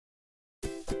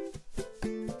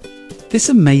This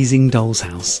amazing doll's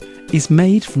house is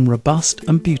made from robust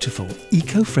and beautiful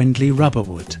eco-friendly rubber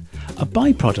wood, a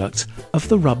byproduct of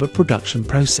the rubber production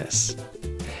process.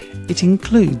 It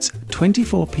includes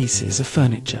 24 pieces of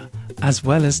furniture as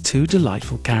well as 2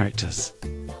 delightful characters.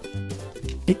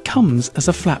 It comes as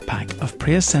a flat pack of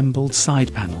pre-assembled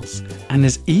side panels and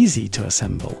is easy to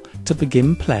assemble to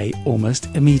begin play almost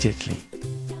immediately.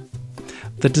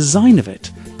 The design of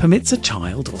it permits a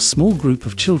child or small group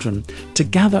of children to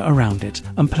gather around it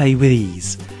and play with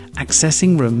ease,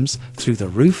 accessing rooms through the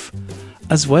roof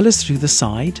as well as through the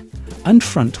side and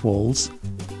front walls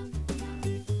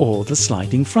or the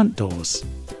sliding front doors.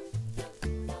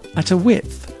 At a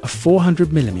width of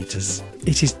 400mm,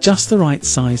 it is just the right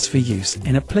size for use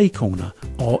in a play corner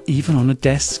or even on a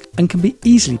desk and can be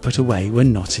easily put away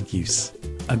when not in use.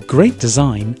 A great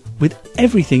design with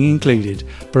everything included,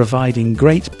 providing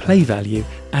great play value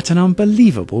at an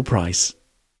unbelievable price.